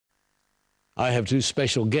I have two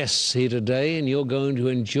special guests here today, and you're going to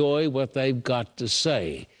enjoy what they've got to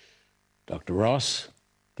say. Dr. Ross,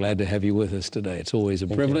 glad to have you with us today. It's always a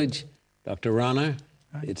privilege. Dr. Rana,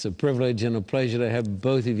 it's a privilege and a pleasure to have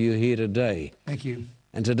both of you here today. Thank you.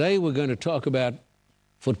 And today we're going to talk about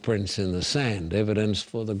footprints in the sand, evidence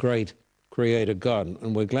for the great Creator God,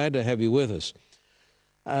 and we're glad to have you with us.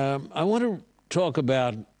 I want to talk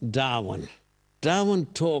about Darwin. Darwin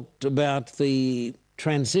talked about the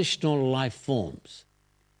transitional life forms.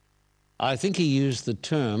 I think he used the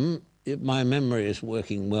term, if my memory is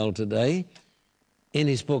working well today, in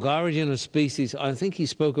his book Origin of Species. I think he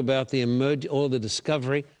spoke about the the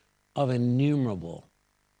discovery of innumerable.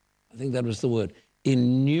 I think that was the word,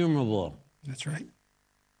 innumerable. That's right.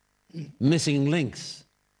 Missing links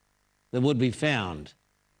that would be found.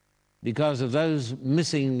 Because if those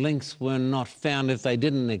missing links were not found, if they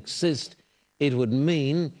didn't exist, it would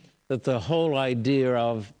mean that the whole idea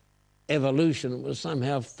of evolution was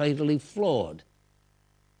somehow fatally flawed.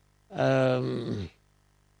 Have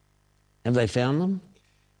they found them?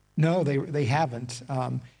 No, they haven't.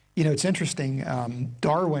 You know, it's interesting.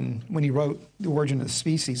 Darwin, when he wrote The Origin of the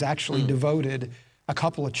Species, actually devoted a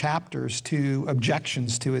couple of chapters to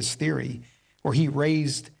objections to his theory, or he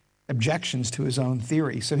raised objections to his own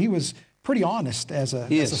theory. So he was pretty honest as a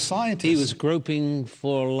scientist. He was groping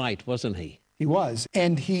for light, wasn't he? He was.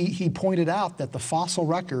 And he pointed out that the fossil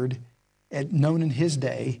record known in his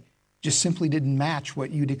day just simply didn't match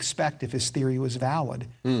what you'd expect if his theory was valid.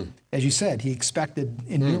 As you said, he expected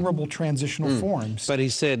innumerable transitional forms. But he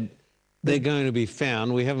said they're going to be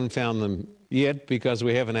found. We haven't found them yet because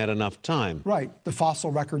we haven't had enough time. Right. The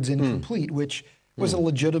fossil record's incomplete, which was a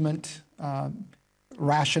legitimate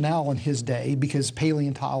rationale in his day because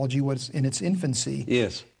paleontology was in its infancy.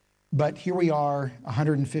 Yes. But here we are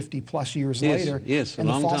 150 plus years later, and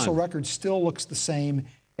the fossil record still looks the same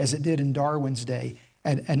as it did in Darwin's day.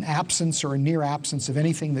 An absence or a near absence of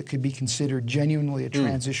anything that could be considered genuinely a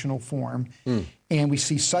transitional form. And we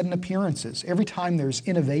see sudden appearances. Every time there's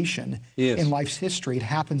innovation in life's history, it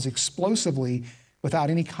happens explosively without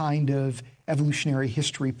any kind of evolutionary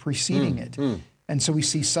history preceding it. And so we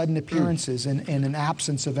see sudden appearances and an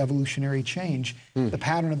absence of evolutionary change. The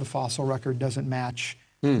pattern of the fossil record doesn't match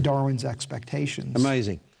Darwin's expectations.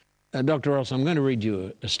 Amazing. Dr. Ross, I'm going to read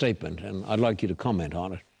you a statement, and I'd like you to comment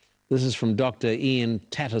on it. This is from Dr. Ian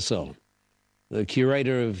Tattersall, the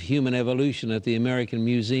curator of human evolution at the American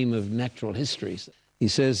Museum of Natural History. He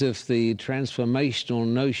says, if the transformational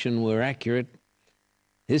notion were accurate,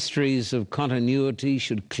 histories of continuity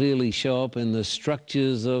should clearly show up in the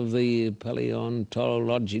structures of the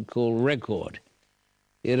paleontological record.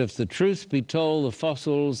 Yet if the truth be told, the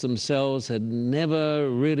fossils themselves had never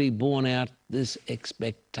really borne out this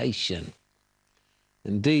expectation.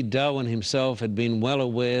 Indeed, Darwin himself had been well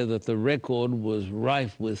aware that the record was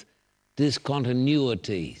rife with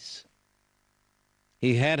discontinuities.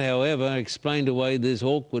 He had, however, explained away this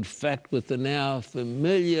awkward fact with the now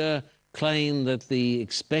familiar claim that the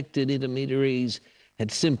expected intermediaries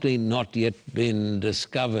had simply not yet been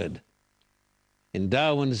discovered. In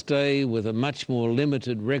Darwin's day, with a much more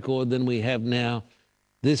limited record than we have now,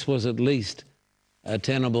 this was at least a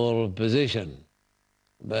tenable position.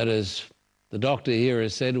 But as the doctor here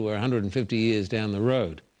has said, we're 150 years down the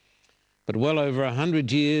road. But well over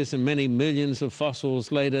 100 years and many millions of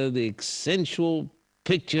fossils later, the essential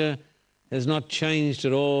picture has not changed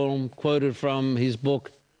at all. Quoted from his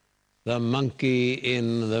book, The Monkey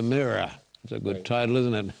in the Mirror. It's a good title,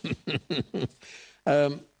 isn't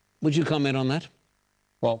it? Would you comment on that?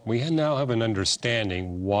 Well, we now have an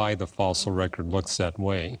understanding why the fossil record looks that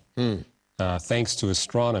way. Thanks to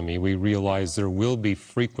astronomy, we realize there will be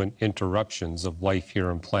frequent interruptions of life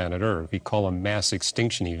here on planet Earth. We call them mass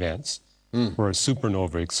extinction events, where a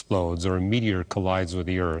supernova explodes or a meteor collides with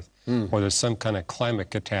the Earth, or there's some kind of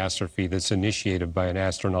climate catastrophe that's initiated by an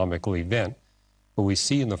astronomical event. But we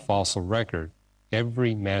see in the fossil record,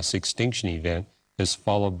 every mass extinction event is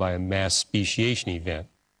followed by a mass speciation event.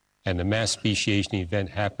 And the mass speciation event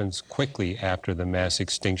happens quickly after the mass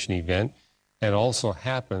extinction event. And also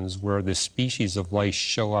happens where the species of life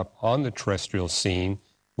show up on the terrestrial scene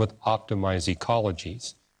with optimized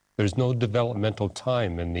ecologies. There's no developmental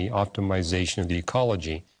time in the optimization of the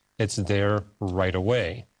ecology. It's there right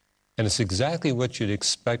away. And it's exactly what you'd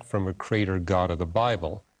expect from a creator God of the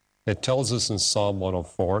Bible. It tells us in Psalm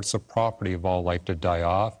 104, it's a property of all life to die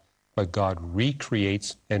off, but God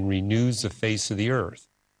recreates and renews the face of the earth.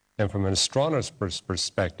 And from an astronomer's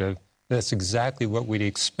perspective, that's exactly what we'd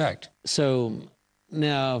expect. So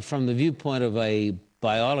now, from the viewpoint of a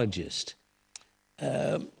biologist,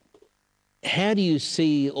 how do you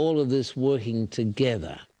see all of this working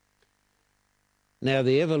together? Now,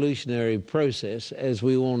 the evolutionary process, as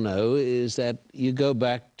we all know, is that you go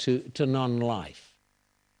back to non-life.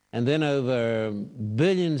 And then over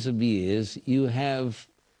billions of years, you have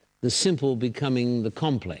the simple becoming the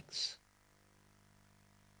complex.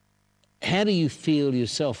 How do you feel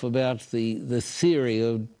yourself about the theory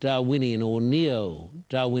of Darwinian or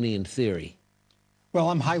neo-Darwinian theory? Well,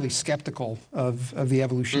 I'm highly skeptical of the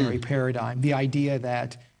evolutionary paradigm. The idea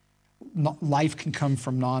that life can come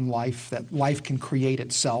from non-life, that life can create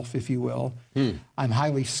itself, if you will. I'm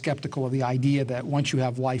highly skeptical of the idea that once you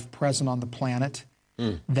have life present on the planet,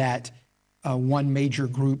 that one major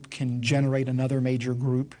group can generate another major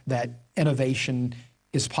group, that innovation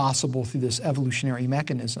is possible through this evolutionary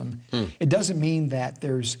mechanism. It doesn't mean that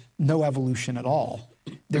there's no evolution at all.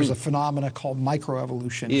 There's a phenomena called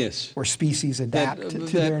microevolution, where species adapt to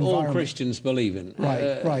their environment. All Christians believe in.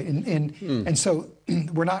 Right. And so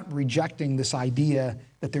we're not rejecting this idea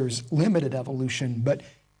that there's limited evolution, but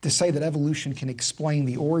to say that evolution can explain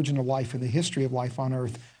the origin of life and the history of life on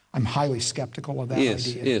Earth, I'm highly skeptical of that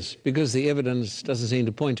idea. Yes, because the evidence doesn't seem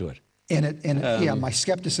to point to it. Yeah, my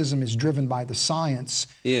skepticism is driven by the science,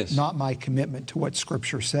 not my commitment to what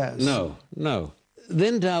Scripture says. No.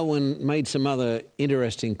 Then Darwin made some other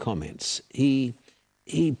interesting comments. He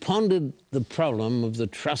pondered the problem of the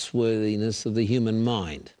trustworthiness of the human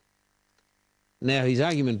mind. Now, his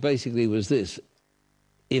argument basically was this: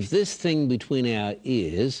 if this thing between our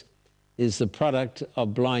ears is the product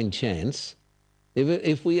of blind chance,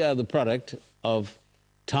 if we are the product of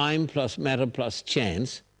time plus matter plus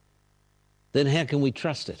chance, then how can we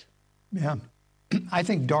trust it? Yeah. I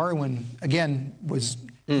think Darwin, again, was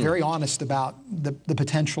very honest about the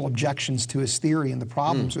potential objections to his theory and the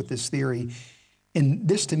problems with this theory. And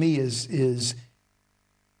this, to me, is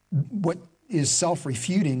what is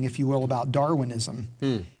self-refuting, if you will, about Darwinism.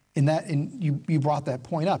 And you brought that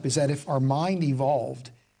point up, is that if our mind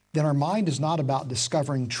evolved, then our mind is not about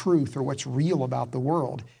discovering truth or what's real about the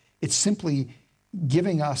world. It's simply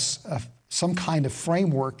giving us some kind of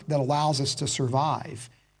framework that allows us to survive.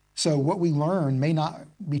 So what we learn may not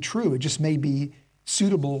be true. It just may be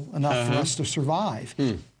suitable enough for us to survive.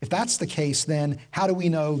 If that's the case, then how do we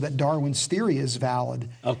know that Darwin's theory is valid?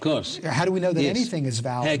 Of course. How do we know that anything is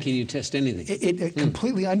valid? How can you test anything? It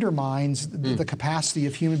completely undermines the capacity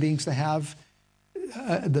of human beings to have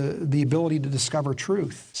the ability to discover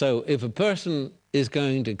truth. So if a person is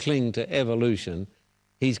going to cling to evolution,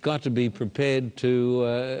 he's got to be prepared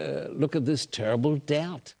to look at this terrible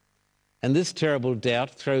doubt. And this terrible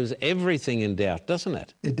doubt throws everything in doubt, doesn't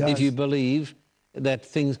it? It does. If you believe that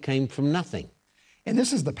things came from nothing. And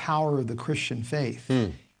this is the power of the Christian faith,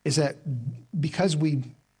 is that because we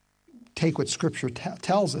take what Scripture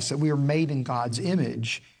tells us, that we are made in God's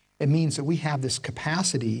image, it means that we have this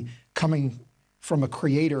capacity coming from a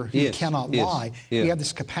Creator who cannot lie. We have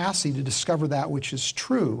this capacity to discover that which is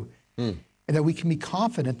true, and that we can be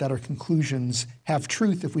confident that our conclusions have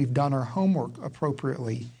truth if we've done our homework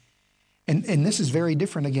appropriately. And this is very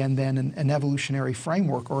different, again, than an evolutionary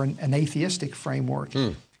framework or an atheistic framework.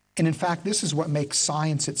 And in fact, this is what makes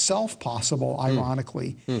science itself possible,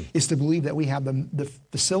 ironically, is to believe that we have the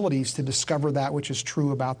facilities to discover that which is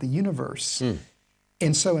true about the universe.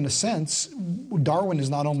 And so, in a sense, Darwin is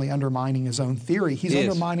not only undermining his own theory, he's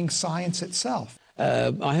undermining science itself.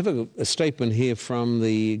 I have a statement here from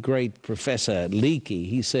the great Professor Leakey.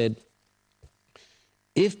 He said,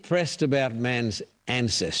 if pressed about man's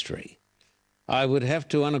ancestry, I would have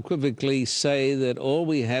to unequivocally say that all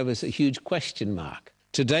we have is a huge question mark.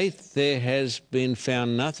 To date, there has been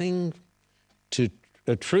found nothing to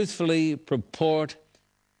truthfully purport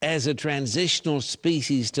as a transitional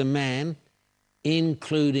species to man,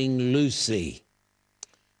 including Lucy.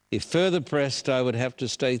 If further pressed, I would have to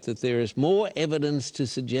state that there is more evidence to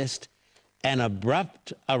suggest an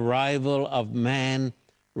abrupt arrival of man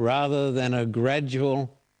rather than a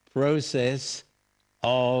gradual process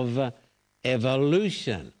of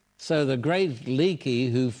evolution. So the great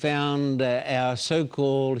Leakey, who found our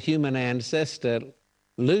so-called human ancestor,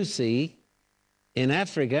 Lucy, in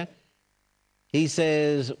Africa, he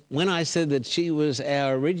says, when I said that she was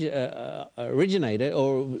our originator,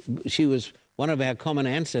 or she was one of our common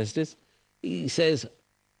ancestors, he says,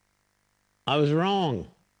 I was wrong.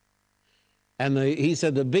 And he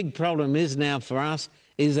said the big problem is now for us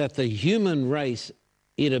is that the human race,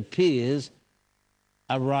 it appears,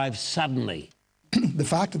 arrived suddenly. The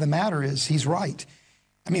fact of the matter is, he's right.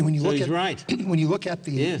 I mean, when you look when you look at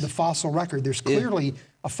the fossil record, there's clearly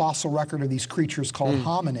a fossil record of these creatures called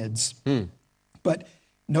hominids. But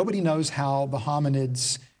nobody knows how the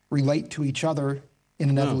hominids relate to each other in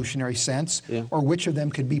an evolutionary sense, or which of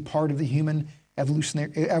them could be part of the human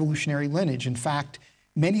evolutionary lineage. In fact,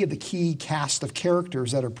 many of the key cast of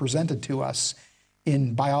characters that are presented to us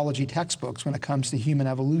in biology textbooks when it comes to human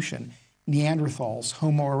evolution, Neanderthals,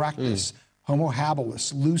 Homo erectus, Homo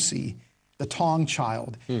habilis, Lucy, the Tong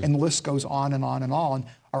child, and the list goes on and on and on,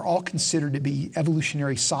 are all considered to be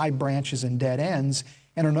evolutionary side branches and dead ends,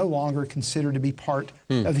 and are no longer considered to be part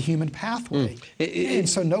of the human pathway. And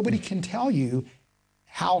so nobody can tell you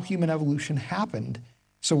how human evolution happened.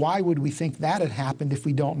 So why would we think that had happened if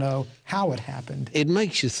we don't know how it happened? It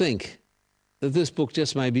makes you think that this book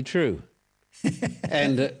just may be true.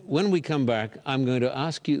 And when we come back, I'm going to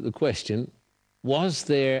ask you the question, was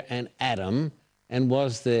there an Adam and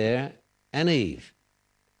was there an Eve?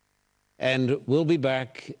 And we'll be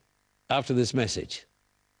back after this message.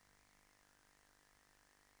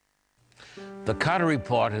 The Carter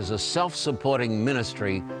Report is a self-supporting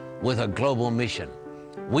ministry with a global mission.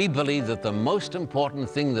 We believe that the most important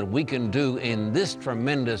thing that we can do in this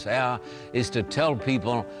tremendous hour is to tell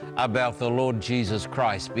people about the Lord Jesus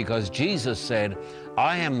Christ, because Jesus said,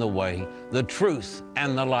 I am the way, the truth,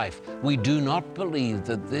 and the life. We do not believe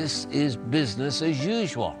that this is business as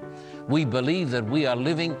usual. We believe that we are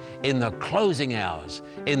living in the closing hours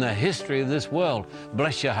in the history of this world.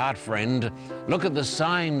 Bless your heart, friend. Look at the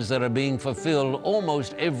signs that are being fulfilled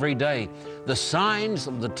almost every day. The signs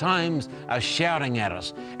of the times are shouting at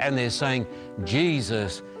us, and they're saying,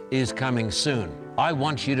 Jesus is coming soon. I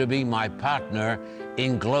want you to be my partner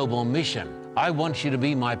in global mission. I want you to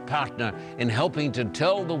be my partner in helping to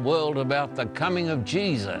tell the world about the coming of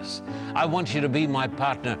Jesus. I want you to be my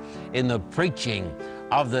partner in the preaching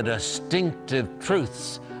of the distinctive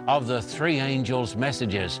truths of the three angels'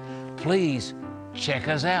 messages. Please check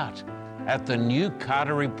us out at the new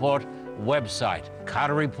Carter Report website,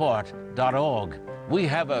 carterreport.org. We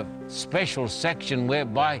have a special section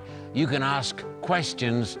whereby you can ask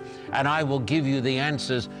questions, and I will give you the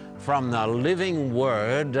answers from the living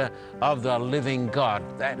word of the living God.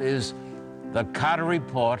 That is the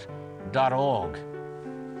carterreport.org.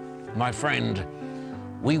 My friend,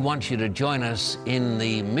 we want you to join us in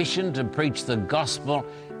the mission to preach the gospel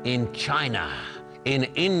in China, in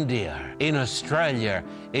India, in Australia,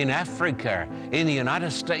 in Africa, in the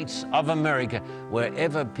United States of America,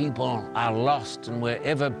 wherever people are lost and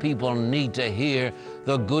wherever people need to hear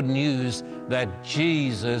the good news that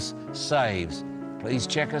Jesus saves. Please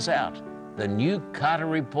check us out. The new Carter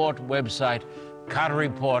Report website,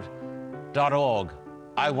 carterreport.org.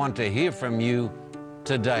 I want to hear from you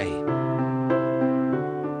today.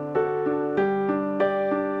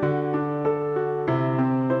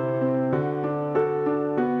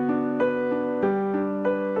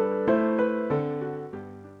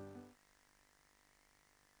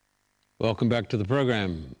 Welcome back to the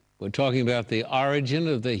program. We're talking about the origin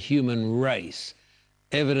of the human race,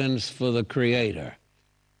 evidence for the Creator.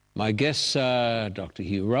 My guests are Dr.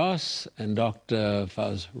 Hugh Ross and Dr.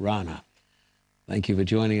 Fazala Rana. Thank you for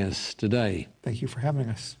joining us today. Thank you for having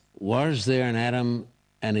us. Was there an Adam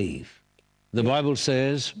and Eve? The Bible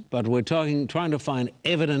says, but we're trying to find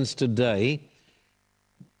evidence today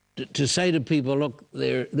to say to people, look,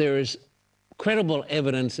 there is credible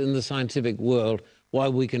evidence in the scientific world why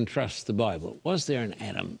we can trust the Bible. Was there an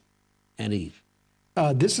Adam and Eve?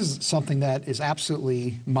 This is something that is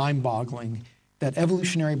absolutely mind-boggling, that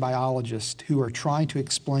evolutionary biologists who are trying to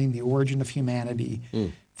explain the origin of humanity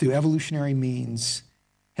through evolutionary means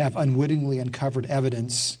have unwittingly uncovered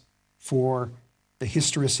evidence for the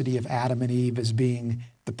historicity of Adam and Eve as being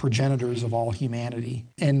the progenitors of all humanity.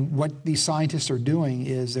 And what these scientists are doing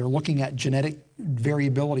is they're looking at genetic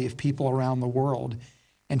variability of people around the world.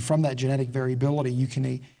 And from that genetic variability, you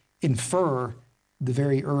can infer the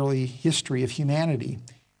very early history of humanity.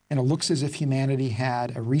 And it looks as if humanity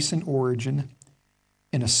had a recent origin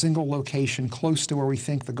in a single location close to where we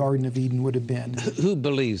think the Garden of Eden would have been. Who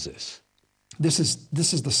believes this? This is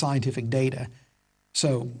the scientific data.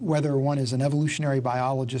 So whether one is an evolutionary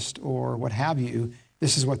biologist or what have you,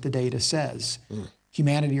 this is what the data says.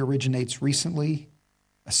 Humanity originates recently,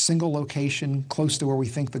 a single location close to where we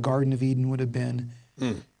think the Garden of Eden would have been,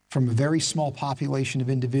 from a very small population of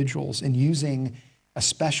individuals, and using a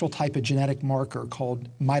special type of genetic marker called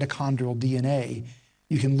mitochondrial DNA,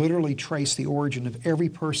 you can literally trace the origin of every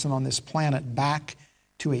person on this planet back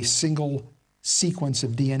to a single sequence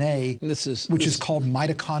of DNA, which is called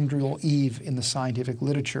mitochondrial Eve in the scientific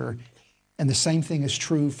literature. And the same thing is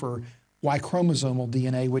true for Y chromosomal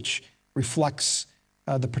DNA, which reflects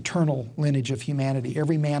the paternal lineage of humanity.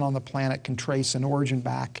 Every man on the planet can trace an origin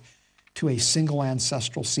back to a single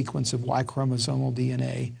ancestral sequence of Y chromosomal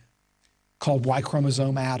DNA called Y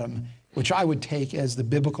chromosome Adam, which I would take as the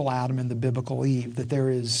biblical Adam and the biblical Eve, that there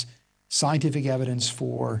is scientific evidence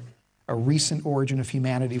for a recent origin of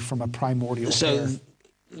humanity from a primordial pair. So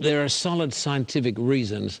there are solid scientific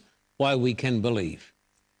reasons why we can believe.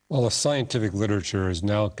 Well, the scientific literature is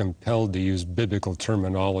now compelled to use biblical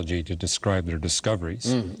terminology to describe their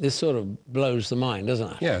discoveries. This sort of blows the mind,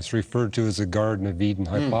 doesn't it? Yeah, it's referred to as the Garden of Eden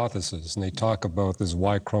hypothesis, and they talk about this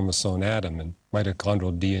Y chromosome Adam and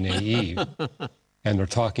mitochondrial DNA Eve. And they're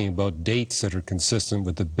talking about dates that are consistent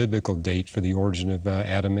with the biblical date for the origin of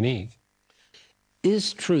Adam and Eve.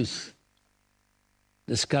 Is truth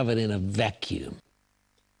discovered in a vacuum?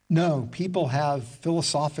 No, people have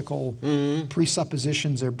philosophical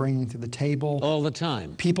presuppositions they're bringing to the table. All the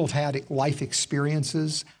time. People have had life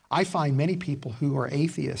experiences. I find many people who are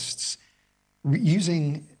atheists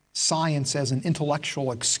using science as an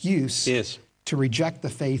intellectual excuse to reject the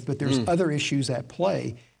faith, but there's other issues at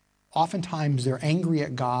play. Oftentimes they're angry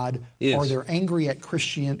at God, or they're angry at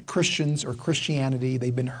Christians or Christianity.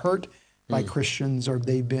 They've been hurt by Christians, or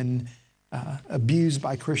they've been abused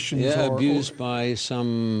by Christians. Yeah, abused by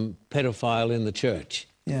some pedophile in the church.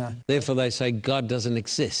 Yeah. Therefore they say God doesn't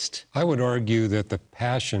exist. I would argue that the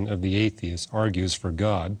passion of the atheist argues for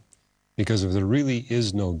God, because if there really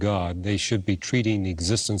is no God, they should be treating the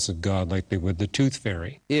existence of God like they would the tooth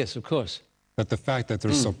fairy. Yes, of course. But the fact that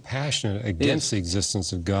they're so passionate against the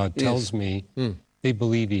existence of God tells me they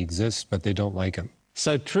believe he exists, but they don't like him.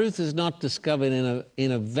 So truth is not discovered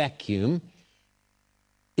in a vacuum.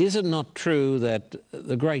 Is it not true that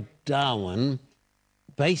the great Darwin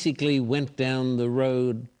basically went down the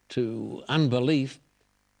road to unbelief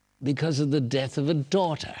because of the death of a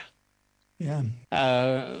daughter? Yeah.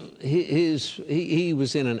 He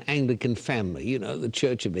was in an Anglican family, you know, the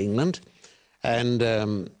Church of England,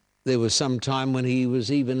 and there was some time when he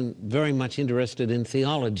was even very much interested in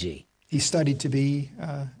theology. He studied to be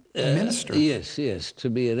a minister. Yes, to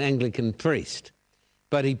be an Anglican priest.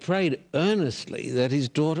 But he prayed earnestly that his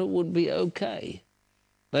daughter would be okay.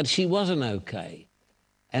 But she wasn't okay.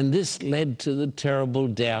 And this led to the terrible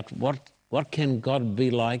doubt, what can God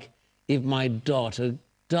be like if my daughter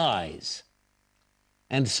dies?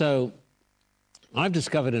 And so I've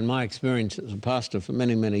discovered in my experience as a pastor for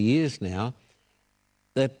many, many years now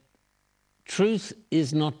that truth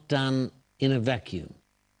is not done in a vacuum.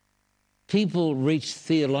 People reach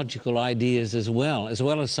theological ideas as well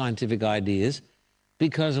as scientific ideas,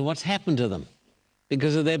 because of what's happened to them,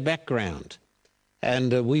 because of their background.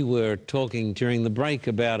 And we were talking during the break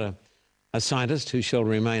about a scientist who shall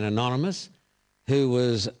remain anonymous, who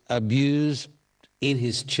was abused in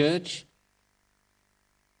his church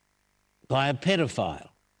by a pedophile.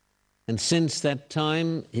 And since that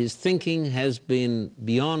time, his thinking has been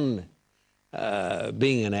beyond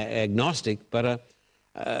being an agnostic, but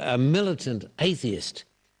a militant atheist.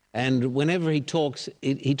 And whenever he talks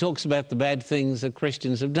about the bad things that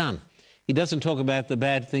Christians have done. He doesn't talk about the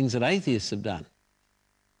bad things that atheists have done.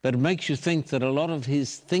 But it makes you think that a lot of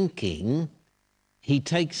his thinking, he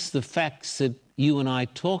takes the facts that you and I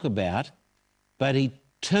talk about, but he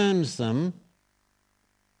turns them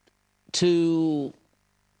to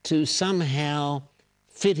somehow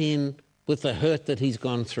fit in with the hurt that he's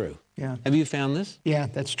gone through. Yeah. Have you found this? Yeah,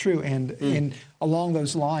 that's true. And along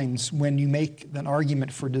those lines, when you make an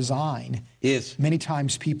argument for design, many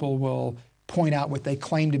times people will point out what they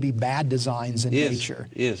claim to be bad designs in nature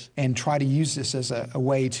and try to use this as a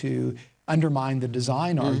way to undermine the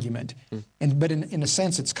design argument. But in a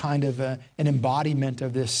sense, it's kind of an embodiment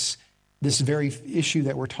of this very issue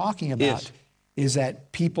that we're talking about, is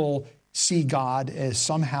that people see God as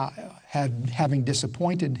somehow having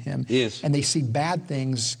disappointed him, and they see bad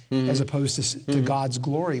things as opposed to God's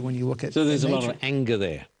glory when you look at So there's nature. a lot of anger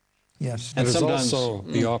there. Yes. And there's also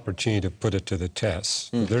the opportunity to put it to the test.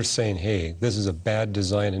 They're saying, hey, this is a bad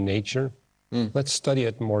design in nature. Let's study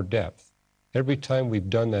it in more depth. Every time we've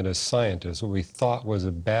done that as scientists, what we thought was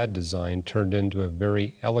a bad design turned into a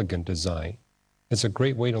very elegant design. It's a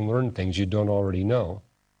great way to learn things you don't already know.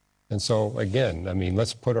 And so, again, I mean,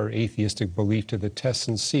 let's put our atheistic belief to the test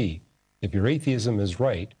and see. If your atheism is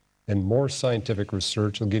right, then more scientific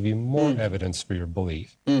research will give you more evidence for your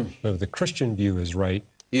belief. But if the Christian view is right,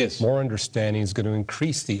 more understanding is going to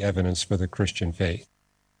increase the evidence for the Christian faith.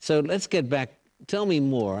 So let's get back. Tell me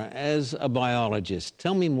more, as a biologist,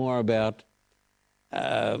 tell me more about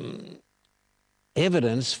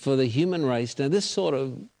evidence for the human race. Now, this sort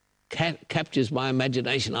of captures my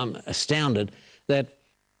imagination. I'm astounded that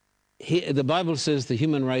the Bible says the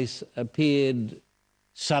human race appeared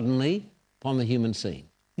suddenly upon the human scene.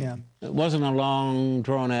 Yeah. It wasn't a long,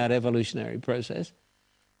 drawn-out evolutionary process.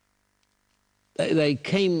 They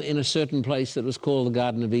came in a certain place that was called the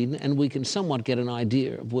Garden of Eden, and we can somewhat get an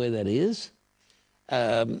idea of where that is.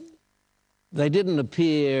 they didn't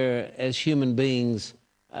appear as human beings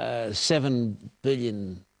 7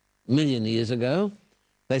 million years ago.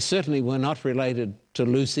 They certainly were not related to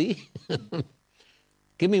Lucy.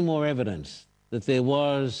 Give me more evidence that there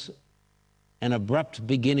was an abrupt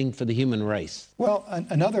beginning for the human race. Well,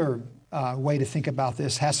 another way to think about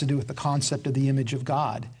this has to do with the concept of the image of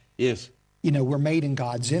God. Yes. You know, we're made in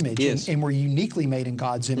God's image, yes. and we're uniquely made in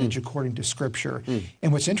God's image according to Scripture.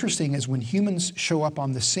 And what's interesting is when humans show up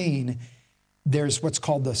on the scene, there's what's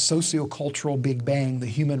called the sociocultural Big Bang, the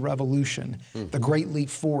human revolution, the Great Leap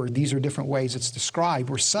Forward. These are different ways it's described,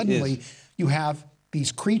 where suddenly you have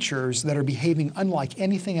these creatures that are behaving unlike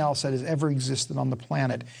anything else that has ever existed on the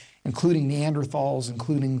planet, including Neanderthals,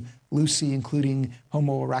 including Lucy, including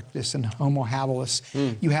Homo erectus and Homo habilis.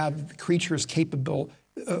 You have creatures capable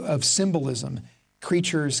of symbolism,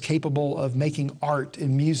 creatures capable of making art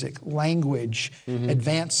and music, language,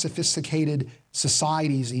 advanced, sophisticated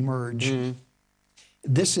societies emerge.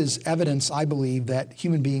 This is evidence, I believe, that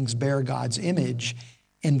human beings bear God's image,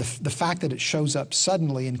 and the fact that it shows up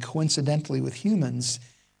suddenly and coincidentally with humans,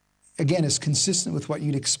 again, is consistent with what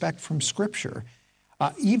you'd expect from Scripture.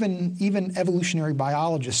 Even evolutionary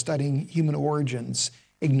biologists studying human origins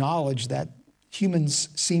acknowledge that humans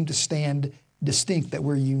seem to stand distinct, that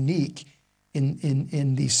we're unique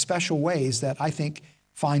in these special ways that I think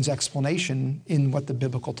finds explanation in what the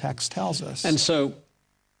biblical text tells us. And so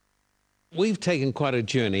we've taken quite a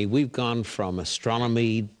journey. We've gone from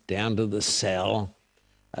astronomy down to the cell.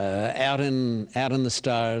 Out in the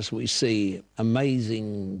stars, we see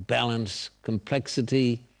amazing balance,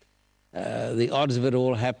 complexity, the odds of it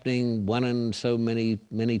all happening, 1 in so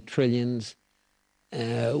many trillions.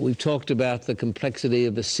 We've talked about the complexity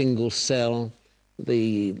of a single cell,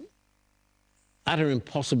 the utter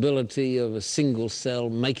impossibility of a single cell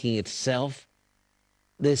making itself.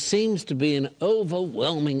 There seems to be an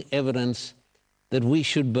overwhelming evidence that we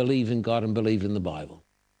should believe in God and believe in the Bible.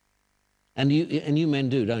 And you men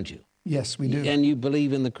do, don't you? Yes, we do. And you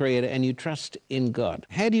believe in the Creator and you trust in God.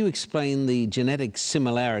 How do you explain the genetic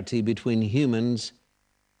similarity between humans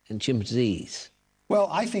and chimpanzees? Well,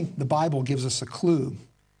 I think the Bible gives us a clue.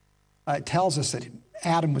 It tells us that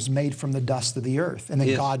Adam was made from the dust of the earth, and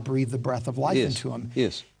then God breathed the breath of life into him.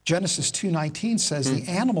 Yes. Genesis 2:19 says the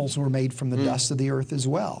animals were made from the dust of the earth as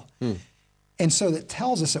well. And so that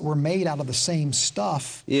tells us that we're made out of the same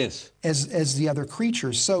stuff as the other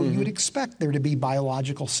creatures. So you would expect there to be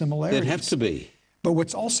biological similarities. There'd have to be. But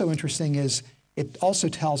what's also interesting is it also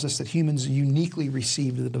tells us that humans uniquely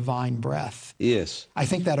received the divine breath. Yes. I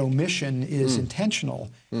think that omission is intentional.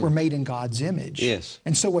 We're made in God's image. Yes.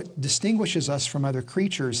 And so what distinguishes us from other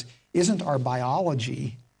creatures isn't our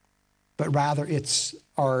biology, but rather it's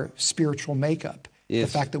our spiritual makeup, the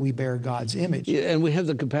fact that we bear God's image. Yeah, and we have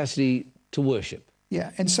the capacity to worship.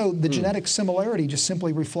 Yeah, and so the genetic similarity just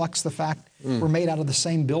simply reflects the fact we're made out of the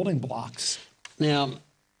same building blocks. Now,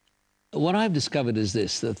 what I've discovered is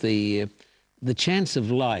this, that the chance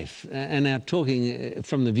of life, and now talking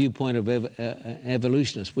from the viewpoint of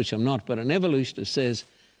evolutionists, which I'm not, but an evolutionist says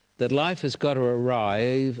that life has got to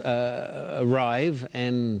arrive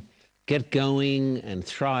and get going and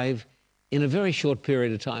thrive in a very short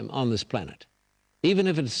period of time on this planet. Even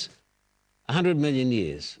if it's 100 million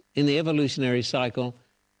years, in the evolutionary cycle,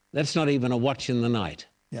 that's not even a watch in the night.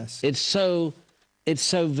 Yes. It's so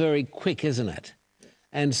very quick, isn't it?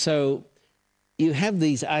 And so you have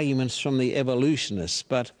these arguments from the evolutionists,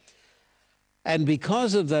 and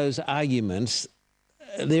because of those arguments,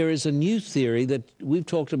 there is a new theory that we've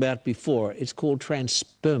talked about before. It's called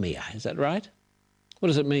transpermia. Is that right? What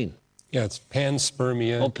does it mean? Yeah, it's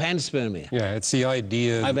panspermia. Oh, panspermia. Yeah, it's the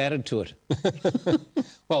idea. I've added to it.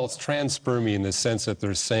 Well, it's transpermia in the sense that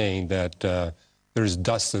they're saying that there's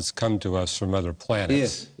dust that's come to us from other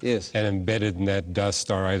planets. Yes. And embedded in that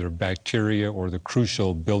dust are either bacteria or the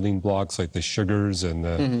crucial building blocks like the sugars and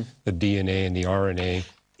the DNA and the RNA.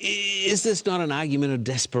 Is this not an argument of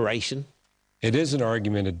desperation? It is an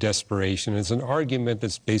argument of desperation. It's an argument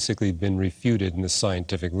that's basically been refuted in the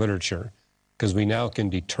scientific literature, because we now can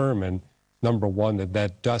determine, number one,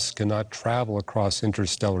 that dust cannot travel across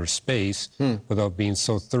interstellar space without being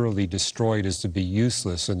so thoroughly destroyed as to be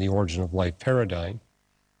useless in the origin of life paradigm.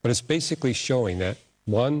 But it's basically showing that,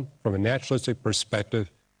 one, from a naturalistic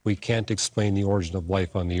perspective, we can't explain the origin of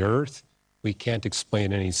life on the Earth. We can't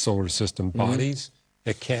explain any solar system bodies.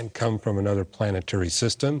 It can't come from another planetary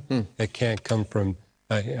system. It can't come from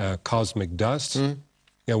cosmic dust. You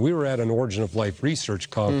know, we were at an Origin of Life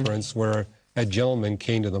research conference where a gentleman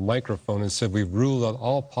came to the microphone and said, we've ruled out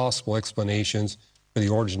all possible explanations for the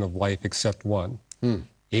origin of life except one.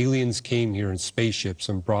 Aliens came here in spaceships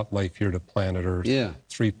and brought life here to planet Earth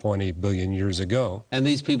 3.8 billion years ago. And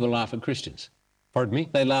these people laugh at Christians. Pardon me?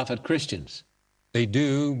 They laugh at Christians. They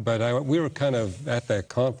do, but we were kind of at that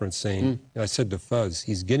conference saying, I said to Fuzz,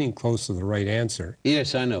 he's getting close to the right answer.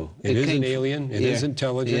 Yes, I know. It is an alien, it is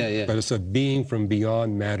intelligent, but it's a being from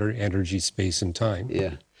beyond matter, energy, space, and time.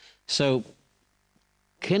 Yeah. So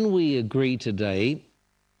can we agree today,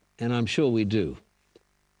 and I'm sure we do,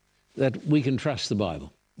 that we can trust the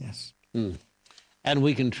Bible? Yes. And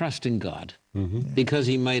we can trust in God because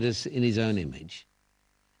he made us in his own image.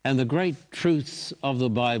 And the great truths of the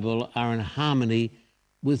Bible are in harmony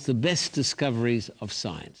with the best discoveries of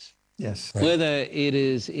science. Yes. Right. Whether it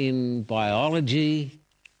is in biology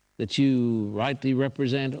that you rightly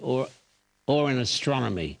represent or in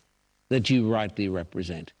astronomy that you rightly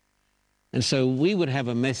represent. And so we would have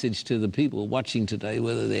a message to the people watching today,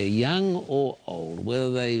 whether they're young or old, whether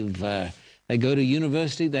they go to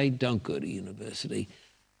university, they don't go to university.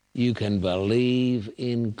 You can believe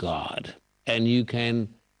in God and you can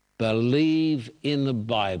believe in the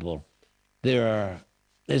Bible.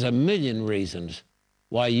 There's a million reasons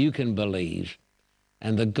why you can believe.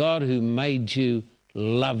 And the God who made you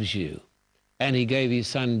loves you. And he gave his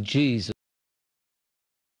son Jesus